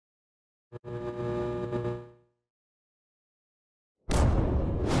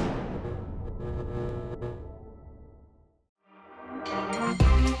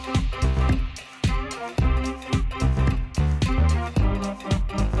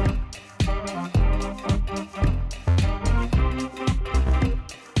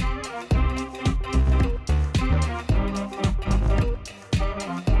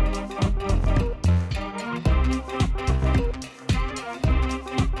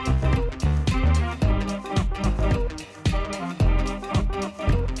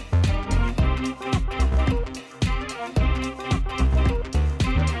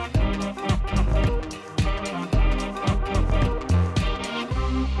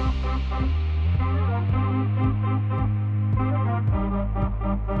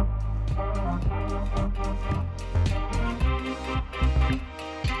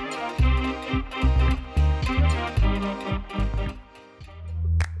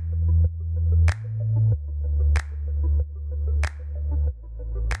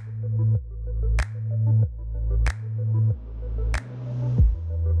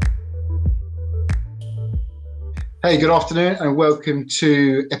Hey, good afternoon and welcome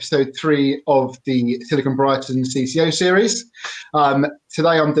to episode 3 of the Silicon Brighton CTO Series.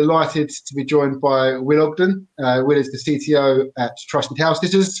 Today I'm delighted to be joined by Will Ogden. Will is the CTO at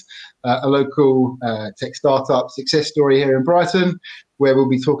TrustedHousesitters, a local tech startup success story here in Brighton, where we'll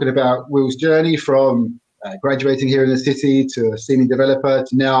be talking about Will's journey from graduating here in the city to a senior developer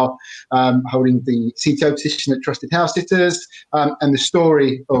to now holding the CTO position at TrustedHousesitters, and the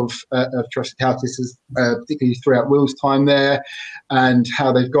story of TrustedHousesitters, particularly throughout Will's time there, and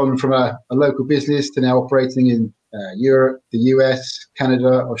how they've gone from a local business to now operating in Europe, the US,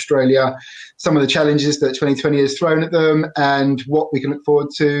 Canada, Australia, some of the challenges that 2020 has thrown at them, and what we can look forward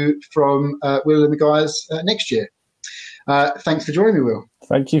to from Will and the guys next year. Thanks for joining me, Will.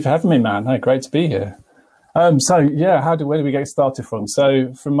 Thank you for having me, man. Hey, great to be here. Where do we get started from?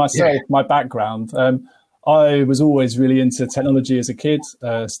 So from myself, my background, I was always really into technology as a kid.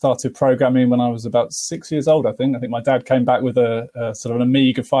 Started programming when I was about 6 years old, I think. I think my dad came back with a sort of an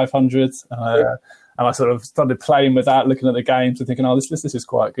Amiga 500, and I sort of started playing with that, looking at the games and thinking, oh, this is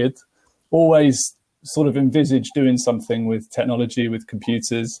quite good. Always sort of envisaged doing something with technology, with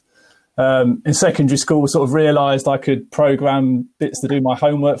computers. In secondary school, sort of realised I could program bits to do my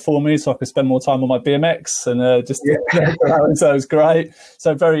homework for me, so I could spend more time on my BMX and so it was great.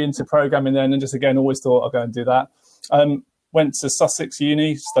 So very into programming then, and just again always thought I'll go and do that. Went to Sussex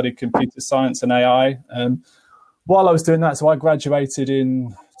Uni, studied computer science and AI. While I was doing that, so I graduated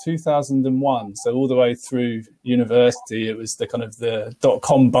in 2001. So all the way through university, it was the kind of the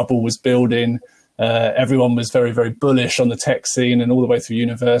 .com bubble was building. Everyone was very, very bullish on the tech scene, and all the way through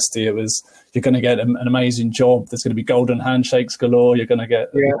university, it was, you're going to get an amazing job. There's going to be golden handshakes galore. You're going to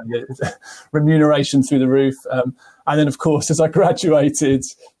get remuneration through the roof. And then, of course, as I graduated,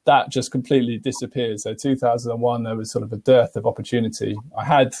 that just completely disappeared. So 2001, there was sort of a dearth of opportunity. I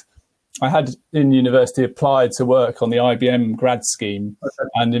had in university applied to work on the IBM grad scheme.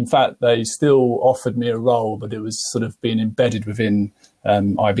 And in fact, they still offered me a role, but it was sort of being embedded within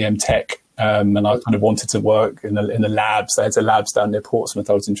IBM Tech. And I kind of wanted to work in the labs. They had the labs down near Portsmouth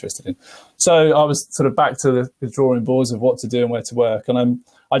I was interested in. So I was sort of back to the drawing boards of what to do and where to work. And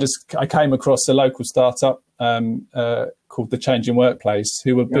I came across a local startup called The Changing Workplace,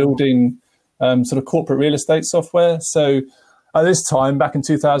 who were building sort of corporate real estate software. So at this time, back in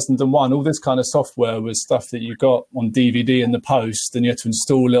 2001, all this kind of software was stuff that you got on DVD in the post, and you had to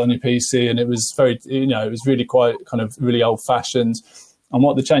install it on your PC. And it was very, it was really quite kind of really old fashioned. And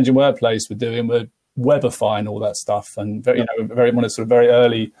what the Changing Workplace were doing were webifying all that stuff, and one of sort of very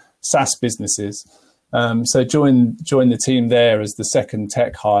early SaaS businesses. So joined the team there as the second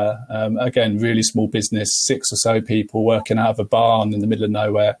tech hire. Again, really small business, 6 or so people working out of a barn in the middle of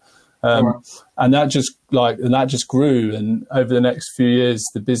nowhere. And that just grew. And over the next few years,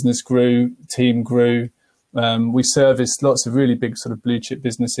 the business grew, team grew. We serviced lots of really big sort of blue chip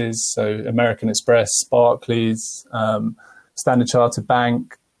businesses. So American Express, Barclays, Standard Chartered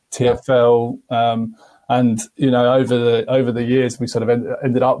Bank, TfL, and over the years we sort of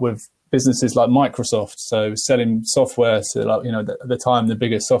ended up with businesses like Microsoft. So selling software to at the time the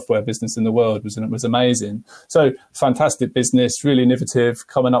biggest software business in the world was amazing. So fantastic business, really innovative,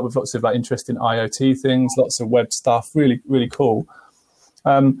 coming up with lots of interesting IoT things, lots of web stuff, really really cool.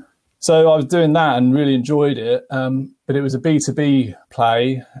 So I was doing that and really enjoyed it, but it was a B2B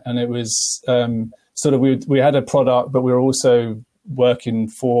play, and it was sort of we had a product, but we were also working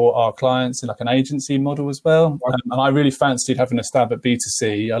for our clients in like an agency model as well. And I really fancied having a stab at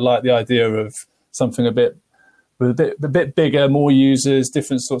B2C. I like the idea of something a bit bigger, more users,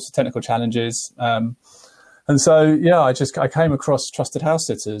 different sorts of technical challenges. And so, I came across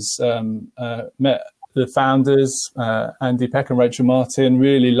TrustedHousesitters, met the founders, Andy Peck and Rachel Martin,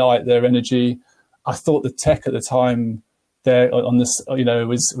 really liked their energy. I thought the tech at the time there on this,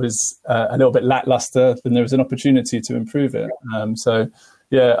 was a little bit lackluster, and there was an opportunity to improve it.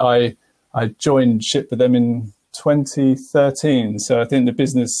 I joined ship with them in 2013. So I think the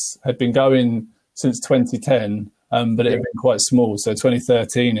business had been going since 2010, but it had been quite small. So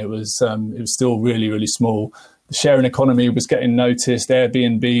 2013, it was still really, really small. The sharing economy was getting noticed.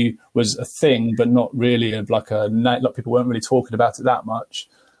 Airbnb was a thing, but not really like people weren't really talking about it that much.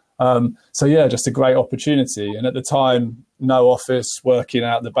 So yeah, just a great opportunity. And at the time, no office, working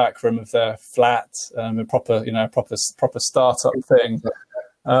out the back room of their flat, a proper startup thing.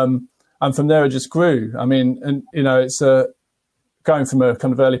 And from there, it just grew. I mean, and it's going from a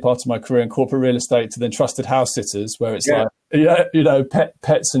kind of early part of my career in corporate real estate to then Trusted House Sitters, where it's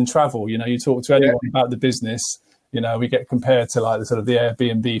pets and travel. You talk to anyone about the business, we get compared to like the sort of the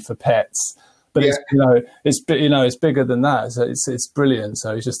Airbnb for pets. But it's bigger than that. So it's brilliant.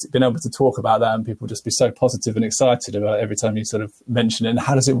 So it's just been able to talk about that, and people just be so positive and excited about it every time you sort of mention it. And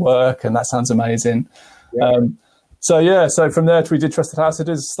how does it work? And that sounds amazing. Yeah. So from there we did Trusted House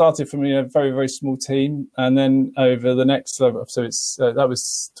Sitters. Started from a very, very small team, and then over the next that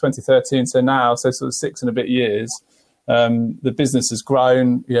was 2013. So now, so sort of 6 and a bit years, the business has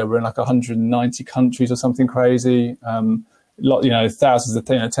grown. We're in like 190 countries or something crazy. Thousands of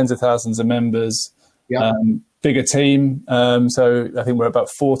tens of thousands of members. Bigger team. So I think we're about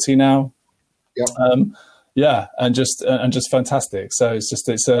 40 now. And just fantastic. So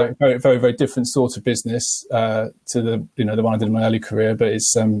it's a very, very, very different sort of business to the one I did in my early career, but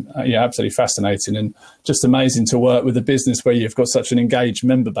it's absolutely fascinating and just amazing to work with a business where you've got such an engaged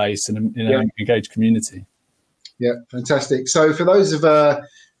member base and engaged community. Yeah, fantastic. So for those of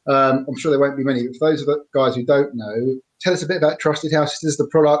I'm sure there won't be many, but for those of the guys who don't know, tell us a bit about Trusted Housesitters, the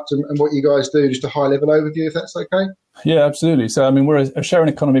product, and what you guys do, just a high-level overview, if that's okay. Yeah, absolutely. So, I mean, we're a sharing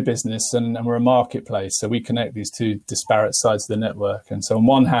economy business, and we're a marketplace. So we connect these two disparate sides of the network. And so on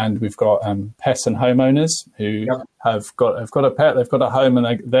one hand, we've got pet and homeowners who have got a pet, they've got a home,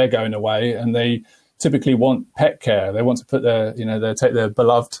 and they're going away, and they typically want pet care. They want to put they take their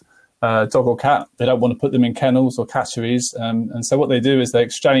beloved dog or cat. They don't want to put them in kennels or catcheries, and so what they do is they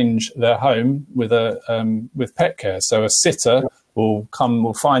exchange their home with pet care. So a sitter will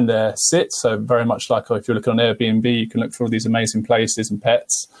find their sit. So very much like if you're looking on Airbnb, you can look for all these amazing places and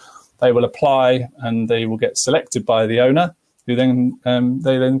pets. They will apply and they will get selected by the owner, who then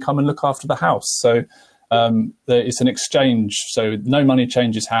they then come and look after the house. So it's an exchange, so no money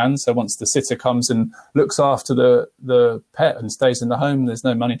changes hands. So once the sitter comes and looks after the pet and stays in the home, there's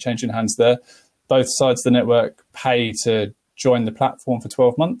no money changing hands there. Both sides of the network pay to join the platform for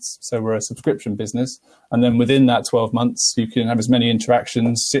 12 months. So we're a subscription business. And then within that 12 months, you can have as many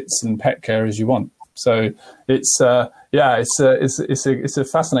interactions, sits and pet care as you want. So it's a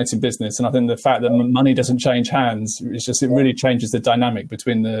fascinating business, and I think the fact that money doesn't change hands, it really changes the dynamic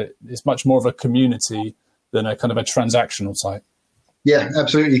between it's much more of a community than a kind of a transactional site. Yeah,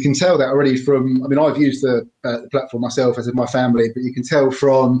 absolutely. You can tell that already from, I've used the platform myself, as in my family, but you can tell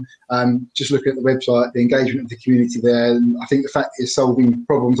from just looking at the website, the engagement of the community there. And I think the fact that it's solving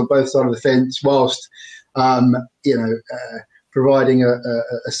problems on both sides of the fence whilst, providing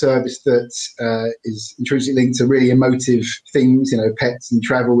a service that is intrinsically linked to really emotive things, pets and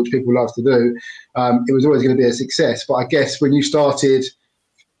travel, which people love to do. It was always going to be a success. But I guess when you started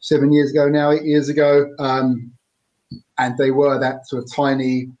 7 years ago now, 8 years ago, and they were that sort of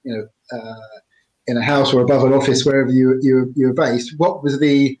tiny, in a house or above an office, wherever you were based, what was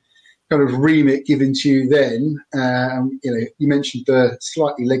the kind of remit given to you then? You mentioned the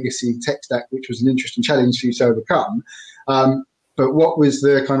slightly legacy tech stack, which was an interesting challenge for you to overcome. But what was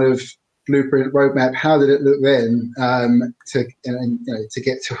the kind of blueprint roadmap? How did it look then to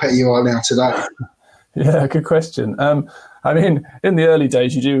get to where you are now today? Yeah, good question. In the early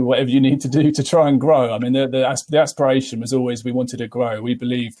days, you do whatever you need to do to try and grow. The aspiration was always we wanted to grow. We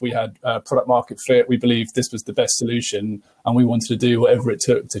believed we had product market fit. We believed this was the best solution, and we wanted to do whatever it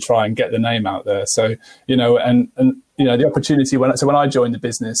took to try and get the name out there. So, the opportunity when I joined the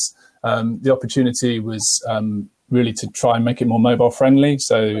business, the opportunity was really to try and make it more mobile friendly.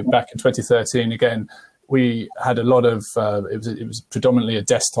 So back in 2013, again, we had a lot of, it was predominantly a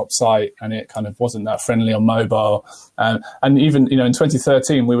desktop site, and it kind of wasn't that friendly on mobile. And even, in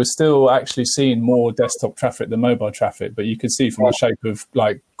 2013, we were still actually seeing more desktop traffic than mobile traffic, but you could see from the shape of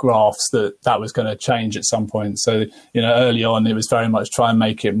like graphs that was going to change at some point. So, early on, it was very much try and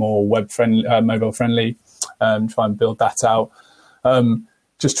make it more web friendly, mobile friendly, try and build that out.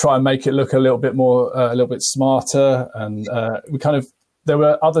 Just try and make it look a little bit more, a little bit smarter. And there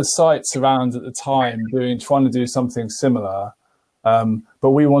were other sites around at the time trying to do something similar, but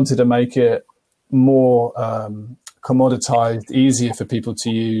we wanted to make it more commoditized, easier for people to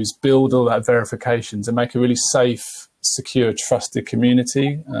use, build all that verifications, and make a really safe, secure, trusted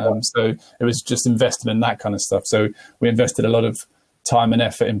community. So it was just invested in that kind of stuff. So we invested a lot of time and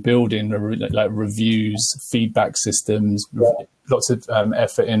effort in building like reviews, feedback systems, lots of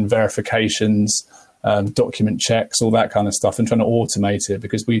effort in verifications, document checks, all that kind of stuff, and trying to automate it,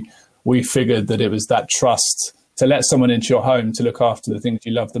 because we figured that it was that trust to let someone into your home to look after the things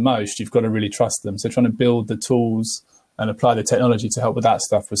you love the most, you've got to really trust them. So trying to build the tools and apply the technology to help with that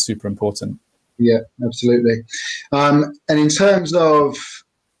stuff was super important. Yeah, absolutely. And in terms of,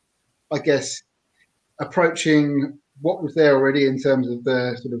 I guess, approaching what was there already in terms of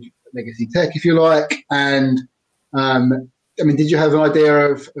the sort of legacy tech, if you like, and I mean, did you have an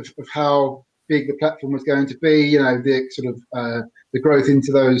idea of how big the platform was going to be? You know, the sort of the growth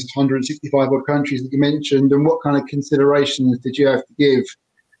into those 165 odd countries that you mentioned, and what kind of considerations did you have to give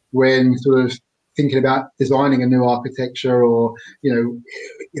when sort of thinking about designing a new architecture, or you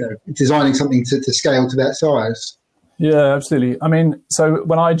know, designing something to scale to that size? Yeah, absolutely. I mean, so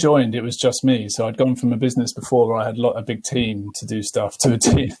when I joined, it was just me. So I'd gone from a business before where I had a big team to do stuff to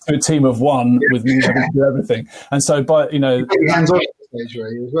a team of one with me having to do everything. And so, but hands-on stage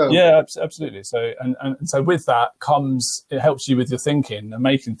really as well. Yeah, absolutely. So and so with that comes, it helps you with your thinking and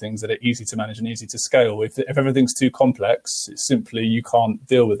making things that are easy to manage and easy to scale. If everything's too complex, it's simply you can't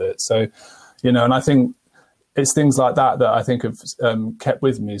deal with it. So, and I think it's things like that I think have kept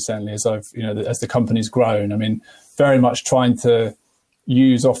with me certainly as I've as the company's grown. I mean, very much trying to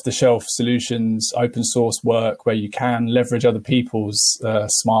use off-the-shelf solutions, open source work where you can leverage other people's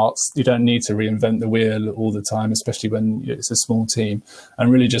smarts. You don't need to reinvent the wheel all the time, especially when it's a small team,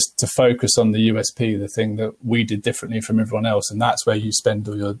 and really just to focus on the USP, the thing that we did differently from everyone else, and that's where you spend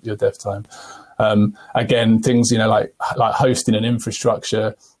all your dev time. Again, things like hosting an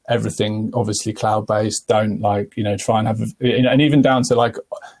infrastructure, everything obviously cloud-based. Don't try and have and even down to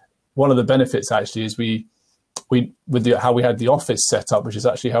one of the benefits actually is how we had the office set up, which has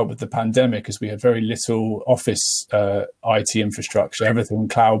actually helped with the pandemic, as we had very little office IT infrastructure, everything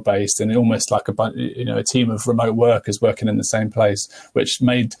cloud-based, and almost like a team of remote workers working in the same place, which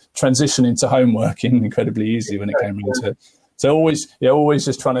made transitioning to home working incredibly easy when it came into it. So always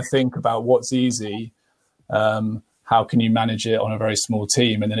just trying to think about what's easy, how can you manage it on a very small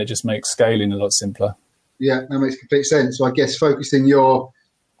team, and then it just makes scaling a lot simpler. Yeah, that makes complete sense. So I guess focusing your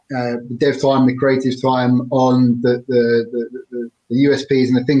the dev time, the creative time on the USPs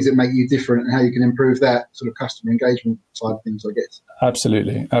and the things that make you different, and how you can improve that sort of customer engagement side of things, I guess.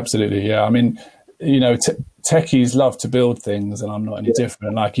 Absolutely. Yeah, I mean, techies love to build things, and I'm not any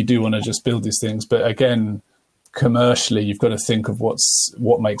different. You do want to just build these things, but again, commercially, you've got to think of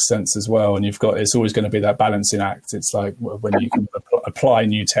what makes sense as well, and it's always going to be that balancing act. It's like when you can apply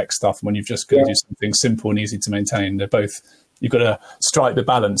new tech stuff, and when you've just got to do something simple and easy to maintain. They're both. You've got to strike the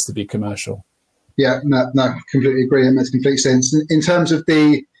balance to be commercial. Yeah, no, completely agree. That makes complete sense. In terms of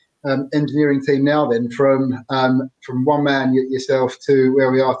the engineering team now, then from one man yourself to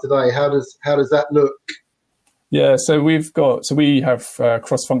where we are today, how does that look? Yeah, so we have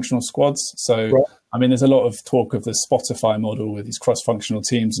cross-functional squads. So right. I mean, there's a lot of talk of the Spotify model with these cross-functional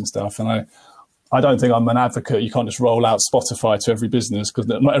teams and stuff, and I don't think I'm an advocate. You can't just roll out Spotify to every business, because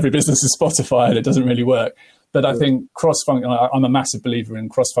not every business is Spotify, and it doesn't really work. But I think I'm a massive believer in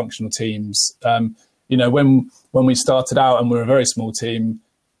cross-functional teams. When we started out and we're a very small team,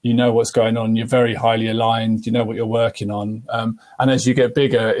 what's going on. You're very highly aligned. You know what you're working on. And as you get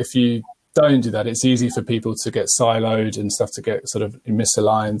bigger, if you don't do that, it's easy for people to get siloed and stuff to get sort of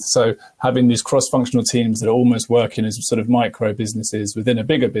misaligned. So having these cross-functional teams that are almost working as sort of micro businesses within a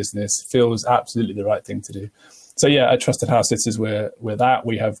bigger business feels absolutely the right thing to do. So yeah, at TrustedHousesitters, we're that.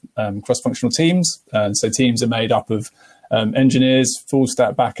 We have cross-functional teams, and so teams are made up of engineers,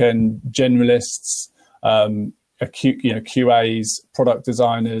 full-stack back-end generalists, QAs, product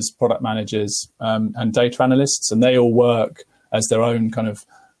designers, product managers, and data analysts, and they all work as their own kind of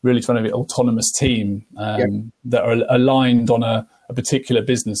really trying to be autonomous team that are aligned on a particular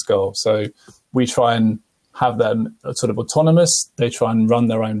business goal. So we try and have them sort of autonomous. They try and run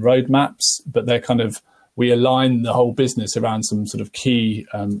their own roadmaps, but we align the whole business around some sort of key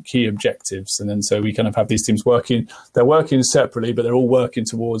objectives. And then so we kind of have these teams working. They're working separately, but they're all working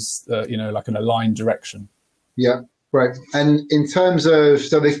towards like an aligned direction. Yeah, right. And in terms of,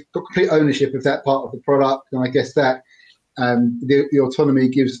 so they've got complete ownership of that part of the product, and I guess that the autonomy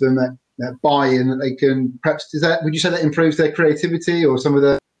gives them that buy-in that they can perhaps, would you say that improves their creativity or some of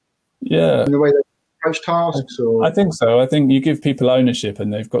the in the way they approach tasks? Or? I think so. I think you give people ownership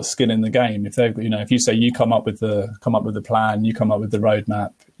and they've got skin in the game. If they've if you say you come up with the plan, you come up with the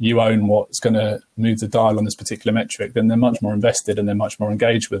roadmap, you own what's going to move the dial on this particular metric, then they're much more invested and they're much more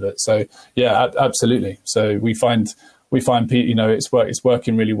engaged with it. So yeah, absolutely. So we find it's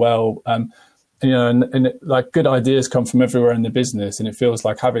working really well. And like good ideas come from everywhere in the business, and it feels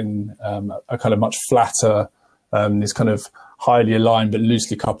like having a kind of much flatter, this kind of highly aligned but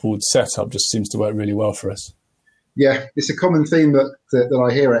loosely coupled setup just seems to work really well for us. Yeah, it's a common theme that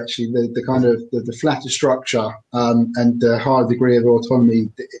I hear actually. The kind of the flatter structure and the higher degree of autonomy.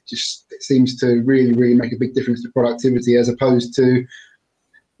 It seems to really make a big difference to productivity, as opposed to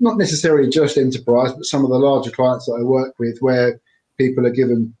not necessarily just enterprise, but some of the larger clients that I work with, where people are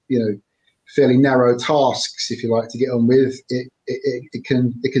given fairly narrow tasks, if you like, to get on with. It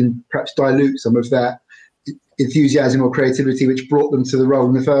can perhaps dilute some of that enthusiasm or creativity which brought them to the role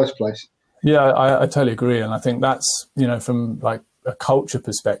in the first place. Yeah, I totally agree. And I think that's, from like a culture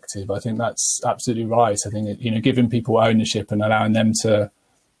perspective, I think that's absolutely right. I think, giving people ownership and allowing them to,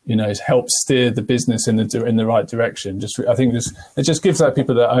 help steer the business in the right direction. I think it just gives that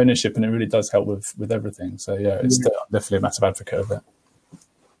people that ownership, and it really does help with everything. So yeah, it's definitely a massive advocate of it.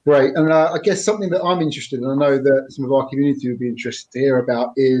 Great. And I guess something that I'm interested in, I know that some of our community would be interested to hear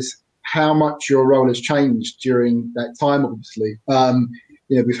about, is how much your role has changed during that time, obviously.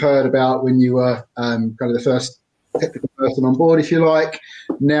 We've heard about when you were kind of the first technical person on board, if you like.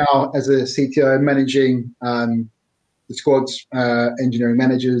 Now, as a CTO, managing the squads, engineering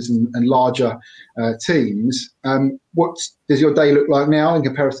managers and larger teams. What does your day look like now in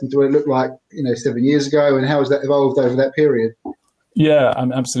comparison to what it looked like 7 years ago, and how has that evolved over that period? Yeah,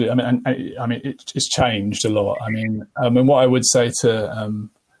 absolutely. I mean, it's changed a lot. I mean, what I would say to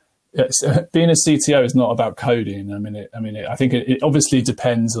being a CTO is not about coding. I think it obviously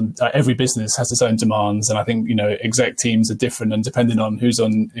depends on every business has its own demands, and I think exec teams are different, and depending on who's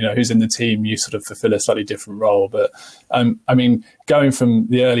in the team, you sort of fulfill a slightly different role. But going from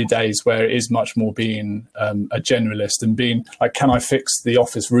the early days where it is much more being a generalist and being like, can I fix the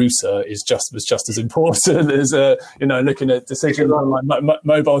office router was just as important as looking at decisions on like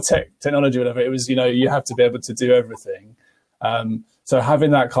mobile technology, whatever. It was you have to be able to do everything. So having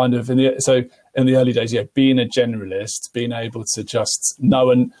that kind of in the early days, being a generalist, being able to just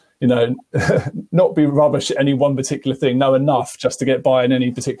know and not be rubbish at any one particular thing, know enough just to get by in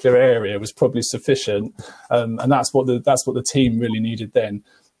any particular area was probably sufficient, and that's what the team really needed then.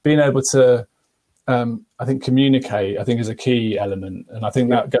 Being able to, I think, communicate, I think, is a key element, and I think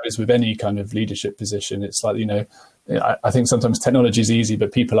that goes with any kind of leadership position. It's like I think sometimes technology is easy,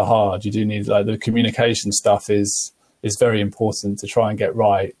 but people are hard. You do need the communication stuff is very important to try and get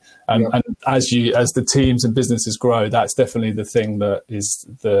right. And as the teams and businesses grow, that's definitely the thing that is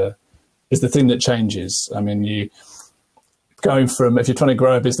the thing that changes. I mean, if you're trying to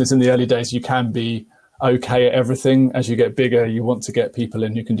grow a business in the early days, you can be okay at everything. As you get bigger, you want to get people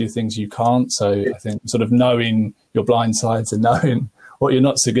in who can do things you can't. So I think sort of knowing your blind sides and knowing what you're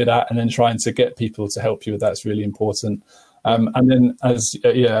not so good at, and then trying to get people to help you with that's really important. And then as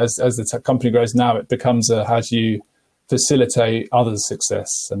the company grows now, it becomes how do you facilitate others' success.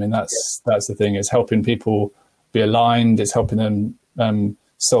 I mean, that's the thing. It's helping people be aligned. It's helping them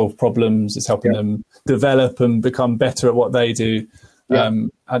solve problems. It's helping them develop and become better at what they do.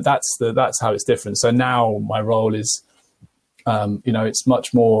 And that's how it's different. So now my role is, it's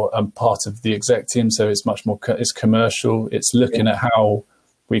much more part of the exec team. So it's much more it's commercial. It's looking at how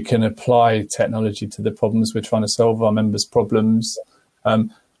we can apply technology to the problems we're trying to solve, our members' problems.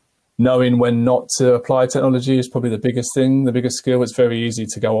 Knowing when not to apply technology is probably the biggest thing, the biggest skill. It's very easy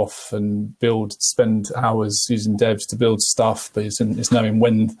to go off and spend hours using devs to build stuff, but it's knowing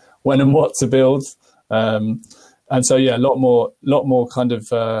when and what to build. And so, a lot more kind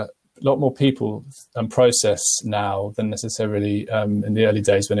of a lot more people and process now than necessarily in the early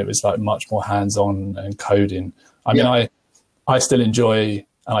days when it was like much more hands-on and coding. I mean, I still enjoy,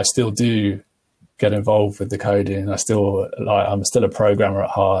 and I still do get involved with the coding. I'm still a programmer at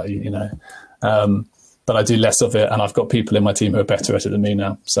heart, but I do less of it, and I've got people in my team who are better at it than me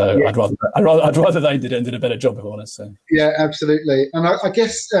now. So I'd rather they did it and did a better job, if I'm honest. So. Yeah, absolutely. And I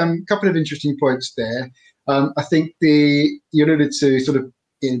guess a couple of interesting points there. I think you alluded to sort of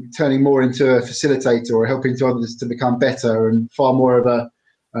turning more into a facilitator or helping to others to become better, and far more of a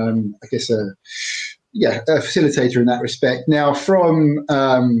facilitator in that respect. Now, if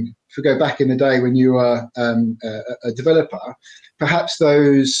we go back in the day when you were a developer, perhaps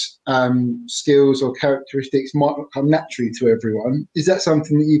those skills or characteristics might not come naturally to everyone. Is that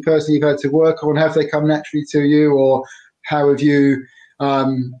something that you personally have had to work on? Have they come naturally to you, or how have you,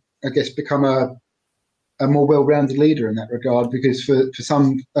 become a more well-rounded leader in that regard? Because for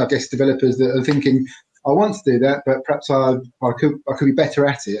some, developers that are thinking, I want to do that, but perhaps I could be better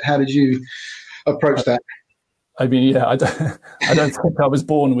at it. How did you approach that? I mean, I don't think I was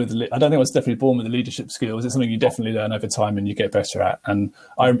born with. I don't think I was definitely born with the leadership skills. It's something you definitely learn over time and you get better at. And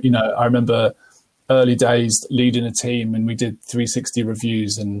I remember early days leading a team, and we did 360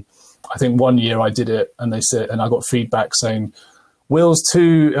 reviews. And I think one year I did it, and they said, and I got feedback saying, Will's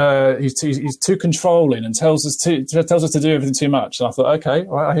he's too controlling and tells us to do everything too much. And I thought, okay,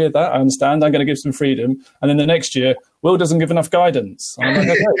 all right, I hear that, I understand. I'm going to give some freedom. And then the next year, Will doesn't give enough guidance. And I'm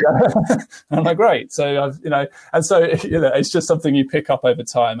like, okay. I'm like, great. So and so it's just something you pick up over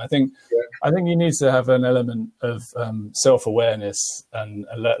time. I think you need to have an element of self-awareness and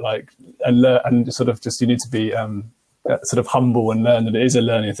sort of just, you need to be sort of humble and learn that it is a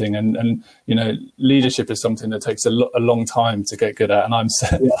learning thing, and leadership is something that takes a long time to get good at, and I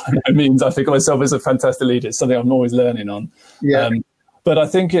think of myself as a fantastic leader. It's something I'm always learning on. But I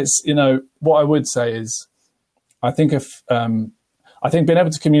think it's what I would say is I think being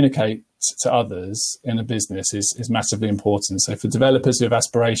able to communicate to others in a business is massively important. So for developers who have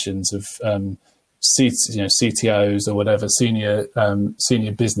aspirations of CTOs or whatever, senior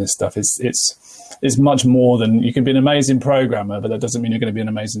business stuff, it's much more than, you can be an amazing programmer, but that doesn't mean you're going to be an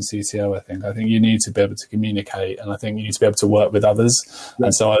amazing CTO. I think you need to be able to communicate, and I think you need to be able to work with others.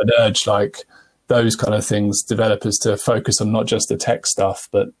 And so I'd urge those kind of things, developers, to focus on not just the tech stuff,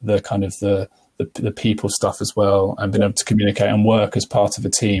 but the kind of the people stuff as well, and being able to communicate and work as part of a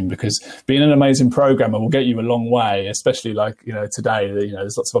team, because being an amazing programmer will get you a long way, especially today,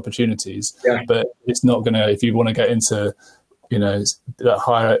 there's lots of opportunities, but it's not going to, if you want to get into the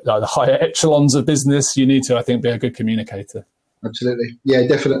higher echelons of business, you need to, I think, be a good communicator. Absolutely. Yeah,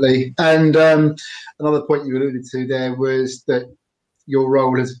 definitely. And another point you alluded to there was that your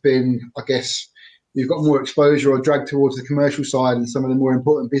role has been, I guess, you've got more exposure or drag towards the commercial side and some of the more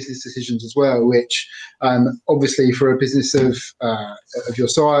important business decisions as well, which obviously for a business of your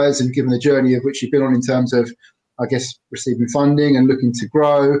size and given the journey of which you've been on in terms of, I guess, receiving funding and looking to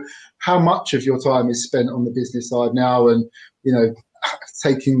grow, how much of your time is spent on the business side now, and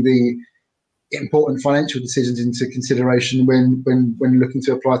taking the important financial decisions into consideration when looking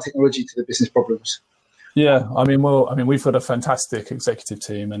to apply technology to the business problems? Yeah, we've got a fantastic executive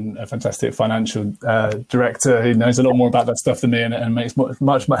team and a fantastic financial director who knows a lot more about that stuff than me, and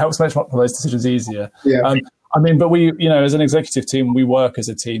helps make those decisions easier. Yeah. But we, as an executive team, we work as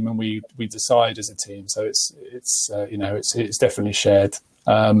a team and we decide as a team. So it's definitely shared.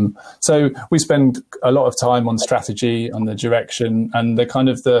 So we spend a lot of time on strategy, on the direction, and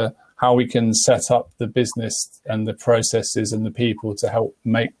the how we can set up the business and the processes and the people to help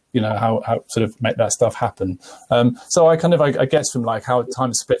make how sort of make that stuff happen. So I guess from how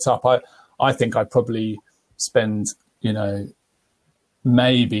time splits up, I think I probably spend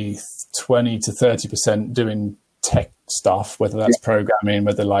maybe 20 to 30% doing tech stuff, whether that's programming,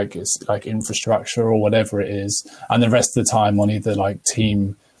 whether it's infrastructure or whatever it is, and the rest of the time on either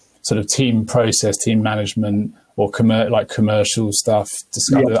team process, team management, or commercial stuff,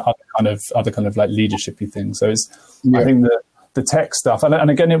 other kind of leadershipy things. So I think the tech stuff, and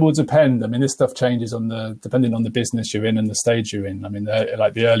again, it will depend. This stuff changes depending on the business you're in and the stage you're in.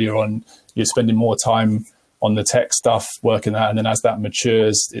 The earlier on, you're spending more time on the tech stuff, working that, and then as that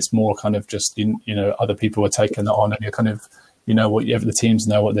matures, it's more kind of just other people are taking that on, and you're kind of whatever the teams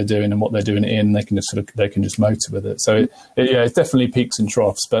know what they're doing and what they're doing they can just motor with it. So it's definitely peaks and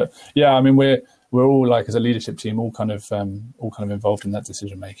troughs, but we're all as a leadership team all kind of involved in that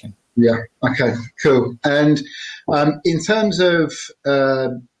decision making. Yeah. Okay. Cool. And in terms of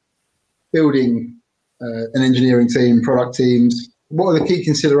building an engineering team, product teams, what are the key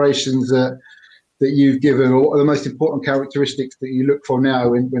considerations that you've given, or what are the most important characteristics that you look for now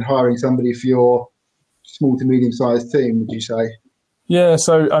when hiring somebody for your small to medium sized team, would you say? Yeah.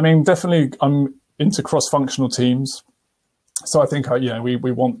 So definitely I'm into cross-functional teams. So I think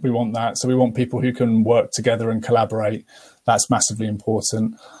we want that. So we want people who can work together and collaborate. That's massively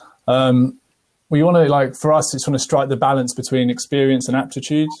important. We want to for us, it's want to strike the balance between experience and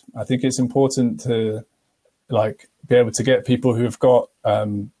aptitude. I think it's important to be able to get people who have got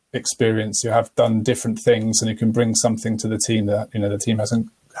experience, who have done different things, and who can bring something to the team that the team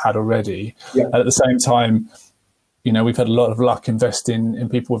hasn't had already. Yeah. At the same time, we've had a lot of luck investing in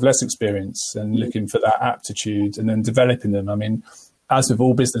people with less experience and looking for that aptitude and then developing them. As with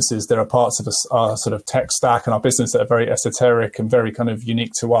all businesses, there are parts of our sort of tech stack and our business that are very esoteric and very kind of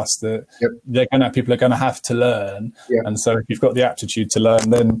unique to us that people are going to have to learn. Yeah. And so if you've got the aptitude to learn,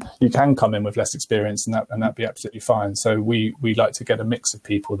 then you can come in with less experience and that be absolutely fine. So we like to get a mix of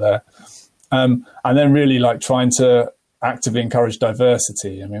people there. And then really trying to actively encourage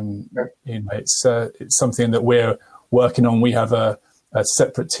diversity. It's something that we're working on. We have a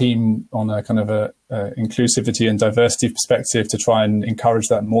separate team on a kind of a inclusivity and diversity perspective to try and encourage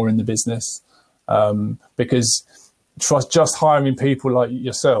that more in the business, because just hiring people like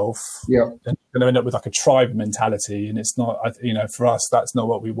yourself, yeah, and you're going to end up with like a tribe mentality, and it's not, for us, that's not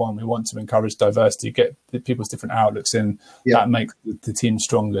what we want. We want to encourage diversity, get people's different outlooks in. That makes the team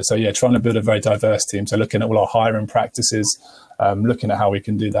stronger. So yeah, trying to build a very diverse team. So looking at all our hiring practices, looking at how we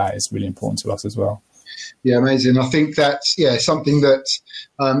can do that is really important to us as well. Yeah, amazing. I think that's something that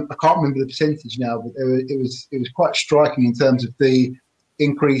I can't remember the percentage now, but it was quite striking in terms of the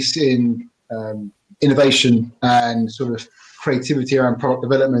increase in innovation and sort of creativity around product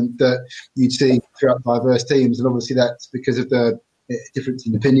development that you'd see throughout diverse teams. And obviously that's because of the difference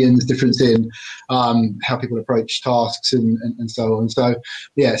in opinions, difference in how people approach tasks and so on. So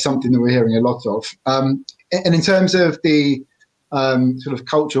yeah, something that we're hearing a lot of. And in terms of the sort of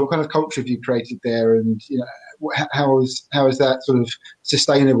culture, what kind of culture have you created there? And how is that sort of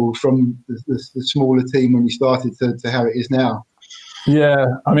sustainable from the smaller team when you started to how it is now?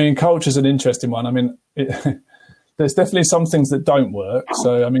 Yeah, I mean, culture is an interesting one. I mean, there's definitely some things that don't work.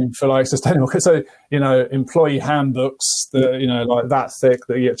 So, I mean, for like sustainable, so, employee handbooks that, like that thick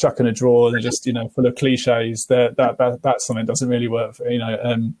that you get chuck in a drawer, they're just, full of cliches. That's something that doesn't really work for,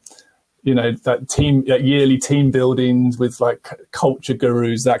 that yearly team buildings with like culture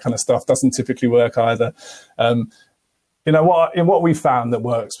gurus, that kind of stuff doesn't typically work either. What we found that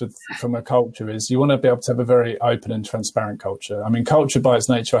works from a culture is you want to be able to have a very open and transparent culture. I mean, culture by its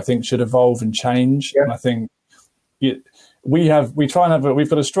nature, I think, should evolve and change. Yeah. And I think we've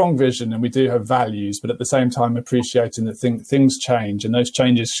got a strong vision and we do have values, but at the same time appreciating that things change, and those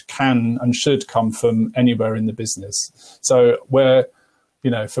changes can and should come from anywhere in the business. So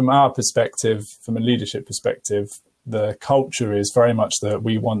from our perspective, from a leadership perspective, the culture is very much that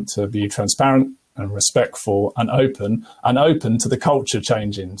we want to be transparent and respectful and open to the culture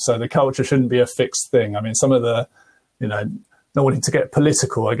changing. So the culture shouldn't be a fixed thing. I mean, some of the, not wanting to get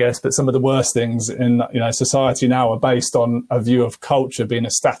political, I guess, but some of the worst things in society now are based on a view of culture being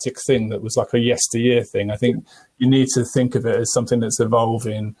a static thing that was like a yesteryear thing. I think you need to think of it as something that's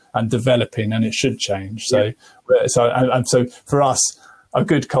evolving and developing, and it should change. So for us, a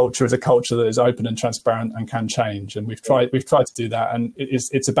good culture is a culture that is open and transparent and can change. And we've tried to do that. And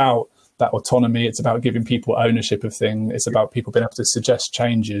it's about that autonomy. It's about giving people ownership of things. It's about people being able to suggest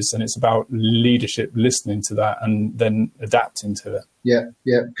changes, and it's about leadership listening to that and then adapting to it. Yeah.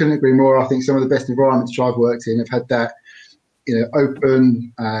 Couldn't agree more. I think some of the best environments I've worked in have had that,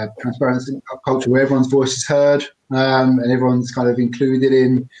 open, transparent culture where everyone's voice is heard, and everyone's kind of included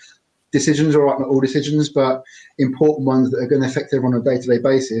in decisions, all right, not all decisions, but important ones that are going to affect everyone on a day-to-day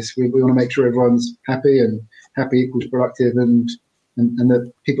basis. We want to make sure everyone's happy, and happy equals productive, and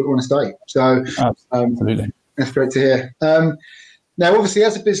the people that want to stay. So absolutely, that's great to hear. Now, obviously,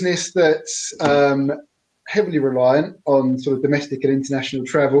 as a business that's heavily reliant on sort of domestic and international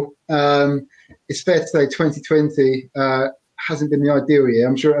travel, it's fair to say 2020 hasn't been the ideal year.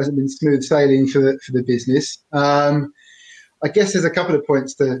 I'm sure it hasn't been smooth sailing for the business. I guess there's a couple of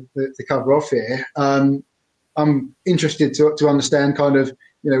points to cover off here. I'm interested to understand kind of,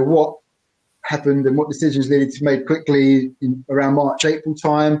 what happened and what decisions needed to be made quickly around March, April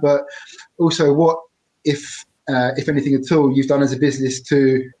time, but also what, if anything at all, you've done as a business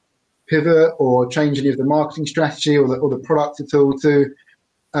to pivot or change any of the marketing strategy or the product at all to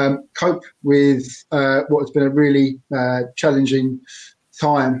cope with what has been a really challenging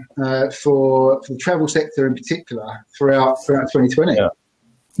time for the travel sector in particular throughout 2020.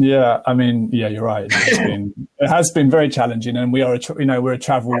 Yeah, I mean, you're right. It has been very challenging, and we are a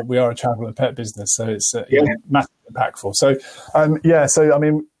travel and pet business, so it's massively impactful. So so I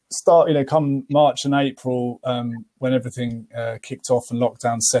mean, come March and April, when everything kicked off and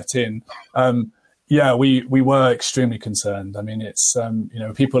lockdown set in. We were extremely concerned. I mean, it's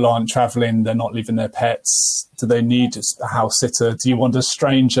people aren't traveling, they're not leaving their pets. Do they need a house sitter? Do you want a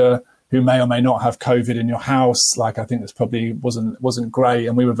stranger who may or may not have COVID in your house? Like, I think this probably wasn't great,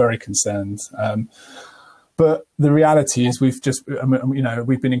 and we were very concerned. But the reality is we've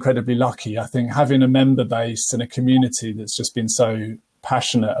been incredibly lucky. I think having a member base and a community that's just been so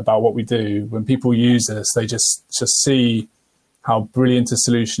passionate about what we do, when people use us, they just see how brilliant a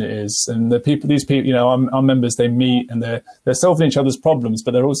solution it is. And these people, our members, they meet and they're solving each other's problems,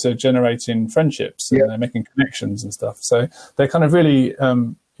 but they're also generating friendships and they're making connections and stuff. So they're kind of really,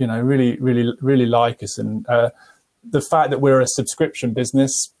 really like us. And the fact that we're a subscription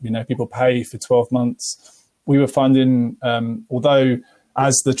business, people pay for 12 months. We were finding, although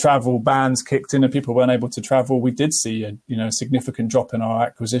as the travel bans kicked in and people weren't able to travel, we did see a significant drop in our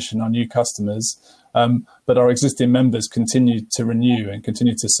acquisition, our new customers. But our existing members continued to renew and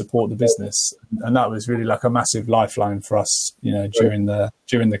continue to support the business, and that was really like a massive lifeline for us, during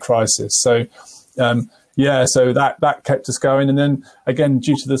the crisis. So Yeah, so that kept us going. And then again,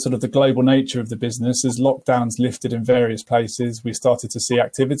 due to the sort of the global nature of the business, as lockdowns lifted in various places, we started to see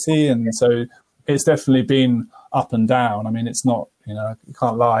activity. And so it's definitely been up and down. I mean, it's not, you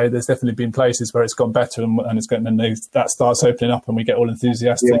can't lie. There's definitely been places where it's gone better and it's going, and then that starts opening up and we get all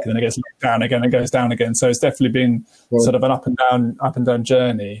enthusiastic, and then it gets locked down again and goes down again. So it's definitely been sort of an up and down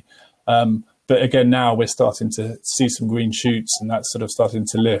journey. But again, now we're starting to see some green shoots, and that's sort of starting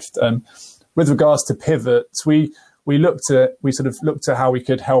to lift. With regards to pivots, we sort of looked at how we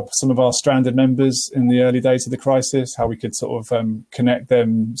could help some of our stranded members in the early days of the crisis, how we could sort of connect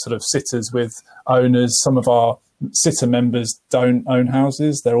them, sort of sitters, with owners. Some of our sitter members don't own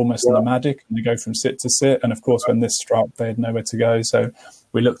houses; they're almost nomadic, and they go from sit to sit. And of course, when this struck, they had nowhere to go. So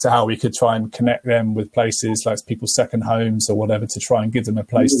we looked at how we could try and connect them with places like people's second homes or whatever, to try and give them a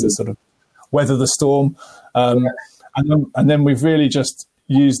place to sort of weather the storm. And then we've really just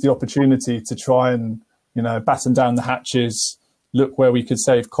used the opportunity to try and, batten down the hatches, look where we could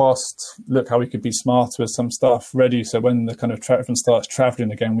save costs, look how we could be smarter with some stuff ready. So when the kind of everyone starts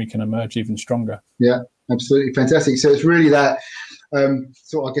traveling again, we can emerge even stronger. Yeah, absolutely. Fantastic. So it's really that,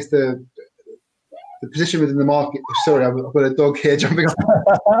 I guess the position within the market. Sorry, I've got a dog here jumping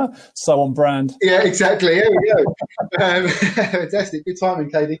up. So on brand. Yeah, exactly. There we go. Fantastic. Good timing,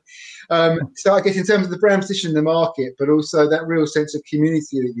 Katie. So I guess in terms of the brand position in the market, but also that real sense of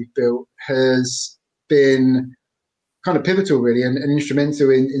community that you've built has been kind of pivotal, really, and instrumental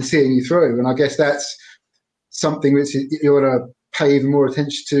in seeing you through. And I guess that's something which you want to pay even more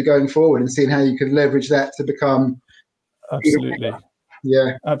attention to going forward, and seeing how you can leverage that to become. Absolutely.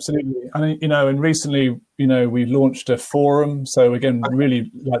 Yeah, absolutely. And and recently, we launched a forum. So again,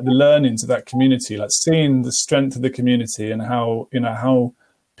 really like the learnings of that community, like seeing the strength of the community and how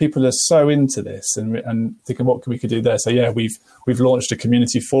people are so into this, and thinking what we could do there. So yeah, we've launched a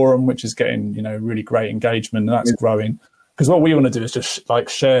community forum, which is getting really great engagement, and that's growing. Because what we want to do is just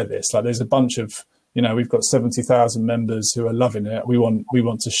share this. Like there's a bunch of we've got 70,000 members who are loving it. We want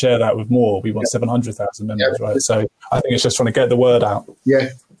to share that with more. We want 700,000 members, right? So I think it's just trying to get the word out. Yeah,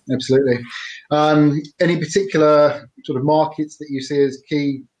 absolutely. Any particular sort of markets that you see as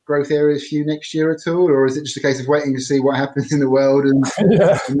key growth areas for you next year at all, or is it just a case of waiting to see what happens in the world? And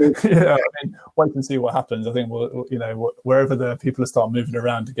I mean, wait and see what happens. I think wherever the people start moving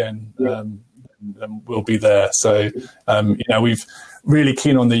around again. Then we'll be there. So, we've really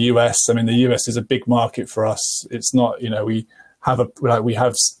keen on the US. I mean, the US is a big market for us. It's not, we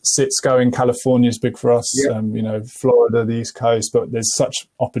have sits going. California is big for us. Florida, the East Coast, but there's such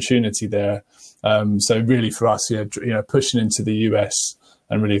opportunity there. So really for us, pushing into the US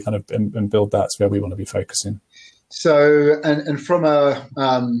and really kind of and build that's where we want to be focusing. So, and from a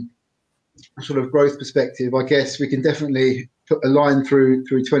sort of growth perspective, I guess we can definitely put a line through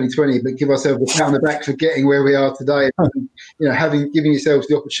 2020, but give ourselves a pat on the back for getting where we are today. Giving yourselves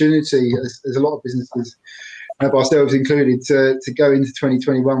the opportunity, as a lot of businesses, ourselves included, to go into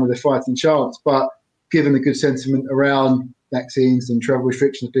 2021 with a fighting chance. But given the good sentiment around vaccines and travel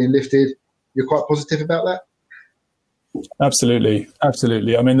restrictions being lifted, you're quite positive about that? Absolutely.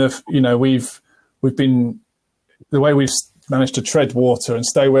 I mean, we've been, the way we've managed to tread water and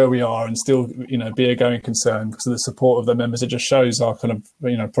stay where we are and still, be a going concern because of the support of the members. It just shows our kind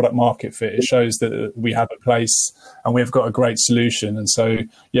of, product market fit. It shows that we have a place and we've got a great solution. And so,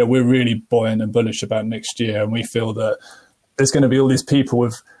 yeah, we're really buoyant and bullish about next year. And we feel that there's going to be all these people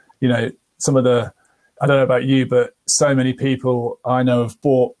with, some of the, I don't know about you, but so many people I know have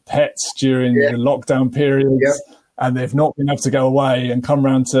bought pets during the lockdown periods. Yep. And they've not been able to go away and come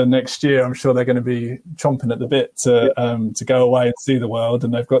round to next year. I'm sure they're going to be chomping at the bit to go away and see the world.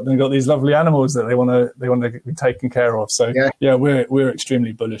 And they've got these lovely animals that they want to be taken care of. So we're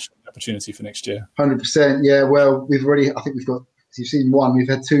extremely bullish on the opportunity for next year. 100%. Yeah. Well, I think we've got. You've seen one. We've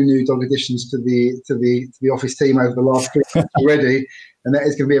had 2 new dog additions to the office team over the last 3 months already, and that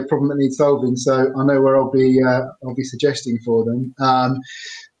is going to be a problem that needs solving. So I know where I'll be suggesting for them.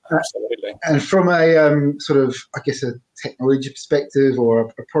 Absolutely. And from a sort of, I guess, a technology perspective or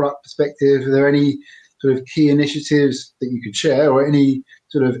a product perspective, are there any sort of key initiatives that you could share, or any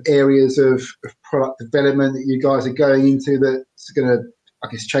sort of areas of product development that you guys are going into that's going to, I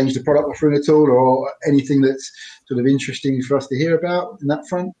guess, change the product offering at all, or anything that's sort of interesting for us to hear about in that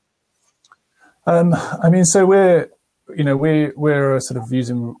front? I mean, so we're sort of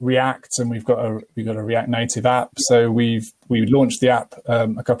using React, and we've got a React Native app. So we launched the app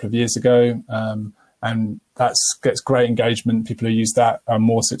a couple of years ago, and that gets great engagement. People who use that are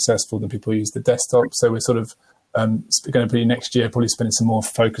more successful than people who use the desktop. So we're sort of going to be next year probably spending some more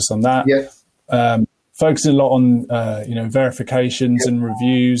focus on that. Yeah. focusing a lot on verifications and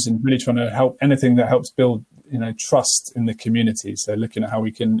reviews, and really trying to help anything that helps build trust in the community. So looking at how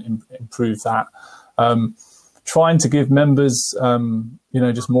we can improve that. Trying to give members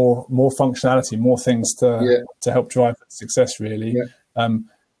just more functionality, more things to help drive success, really.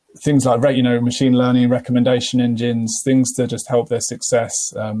 Things like machine learning, recommendation engines, things to just help their success,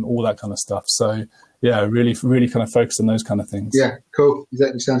 all that kind of stuff. So really kind of focus on those kind of things. Yeah, cool.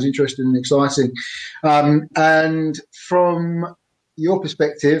 Exactly. Sounds interesting and exciting. And from your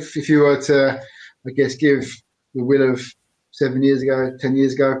perspective, if you were to, I guess, give the Will of 7 years ago, 10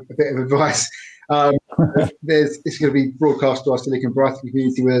 years ago, a bit of advice, it's going to be broadcast to our Silicon Brighton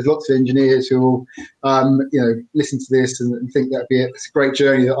community, where there's lots of engineers who will, listen to this and think it's a great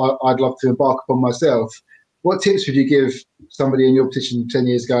journey that I'd love to embark upon myself. What tips would you give somebody in your position 10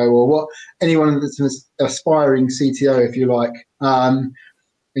 years ago, or anyone that's an aspiring CTO, if you like?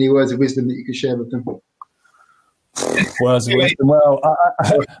 Any words of wisdom that you could share with them? Words of wisdom. Well,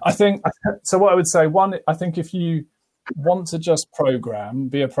 I think so. What I would say, one, I think if you want to just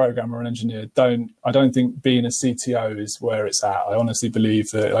be a programmer or an engineer, I don't think being a CTO is where it's at. I honestly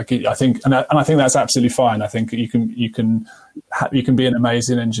believe that, I think that's absolutely fine. I think you can be an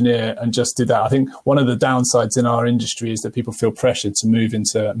amazing engineer and just do that. I think one of the downsides in our industry is that people feel pressured to move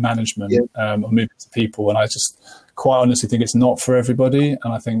into management or move into people, and I just quite honestly think it's not for everybody.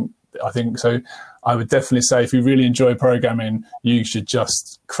 And I think so. I would definitely say if you really enjoy programming, you should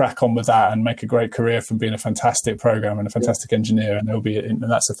just crack on with that and make a great career from being a fantastic programmer and a fantastic engineer, and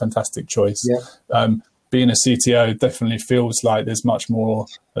that's a fantastic choice. Being a CTO definitely feels like there's much more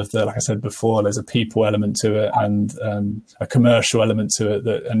of like I said before, there's a people element to it and a commercial element to it,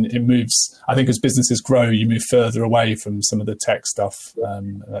 and it moves. I think as businesses grow, you move further away from some of the tech stuff.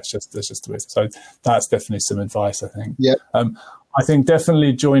 That's just the way. So that's definitely some advice, I think. I think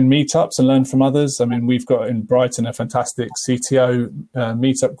definitely join meetups and learn from others. I mean, we've got in Brighton a fantastic CTO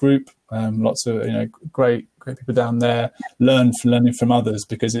meetup group. Lots of great people down there. Learning from others,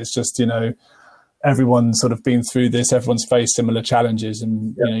 because it's just everyone's sort of been through this. Everyone's faced similar challenges,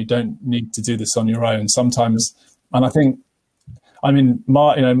 and you don't need to do this on your own sometimes. And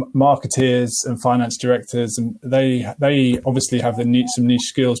marketeers and finance directors, and they obviously have some niche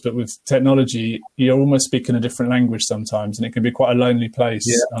skills, but with technology, you're almost speaking a different language sometimes, and it can be quite a lonely place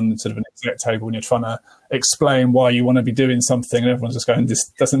on sort of an exec table when you're trying to explain why you want to be doing something, and everyone's just going,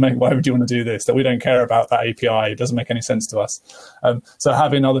 "This doesn't make. Why would you want to do this? That we don't care about that API. It doesn't make any sense to us." So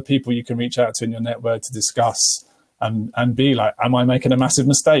having other people you can reach out to in your network to discuss. And be like, am I making a massive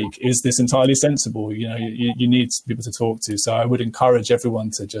mistake? Is this entirely sensible? You need people to talk to. So I would encourage everyone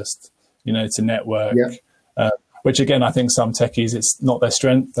to just, to network, which again, I think some techies, it's not their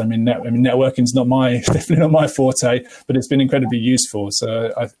strength. I mean, networking's definitely not my forte, but it's been incredibly useful.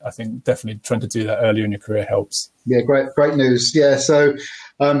 So I think definitely trying to do that earlier in your career helps. Yeah, great news. Yeah, so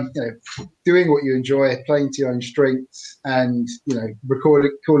doing what you enjoy, playing to your own strengths, and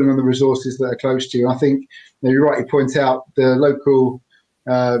calling on the resources that are close to you. I think you rightly point out the local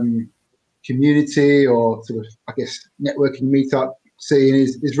community, or sort of, I guess, networking meetup scene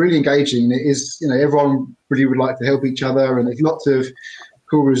is really engaging. It is, everyone really would like to help each other, and there's lots of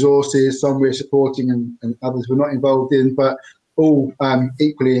cool resources. Some we're supporting and others we're not involved in, but all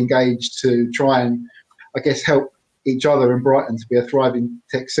equally engaged to try and, I guess, help each other in Brighton to be a thriving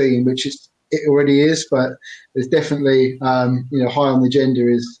tech scene, which it already is, but there's definitely high on the agenda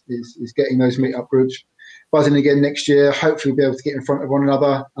is getting those meetup groups buzzing again next year. Hopefully we'll be able to get in front of one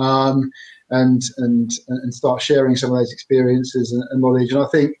another and start sharing some of those experiences and knowledge. And I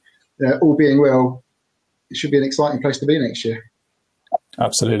think, all being well, it should be an exciting place to be next year.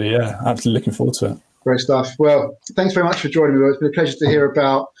 Absolutely, yeah. Absolutely looking forward to it. Great stuff. Well, thanks very much for joining me. It's been a pleasure to hear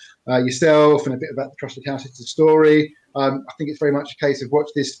about yourself and a bit about the Trusted Housesitters story. I think it's very much a case of watch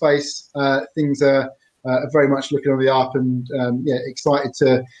this space. Things are very much looking on the up, and excited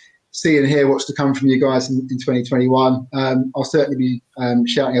to see and hear what's to come from you guys in 2021. I'll certainly be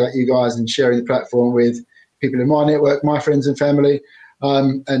shouting about you guys and sharing the platform with people in my network, my friends and family.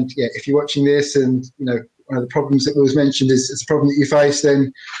 If you're watching this and one of the problems that was mentioned is a problem that you face,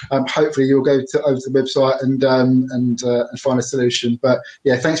 then hopefully you'll go over to the website and find a solution. But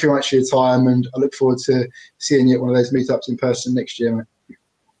yeah, thanks very much for your time, and I look forward to seeing you at one of those meetups in person next year, mate.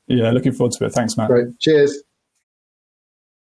 Yeah, looking forward to it. Thanks, Matt. Great. Cheers.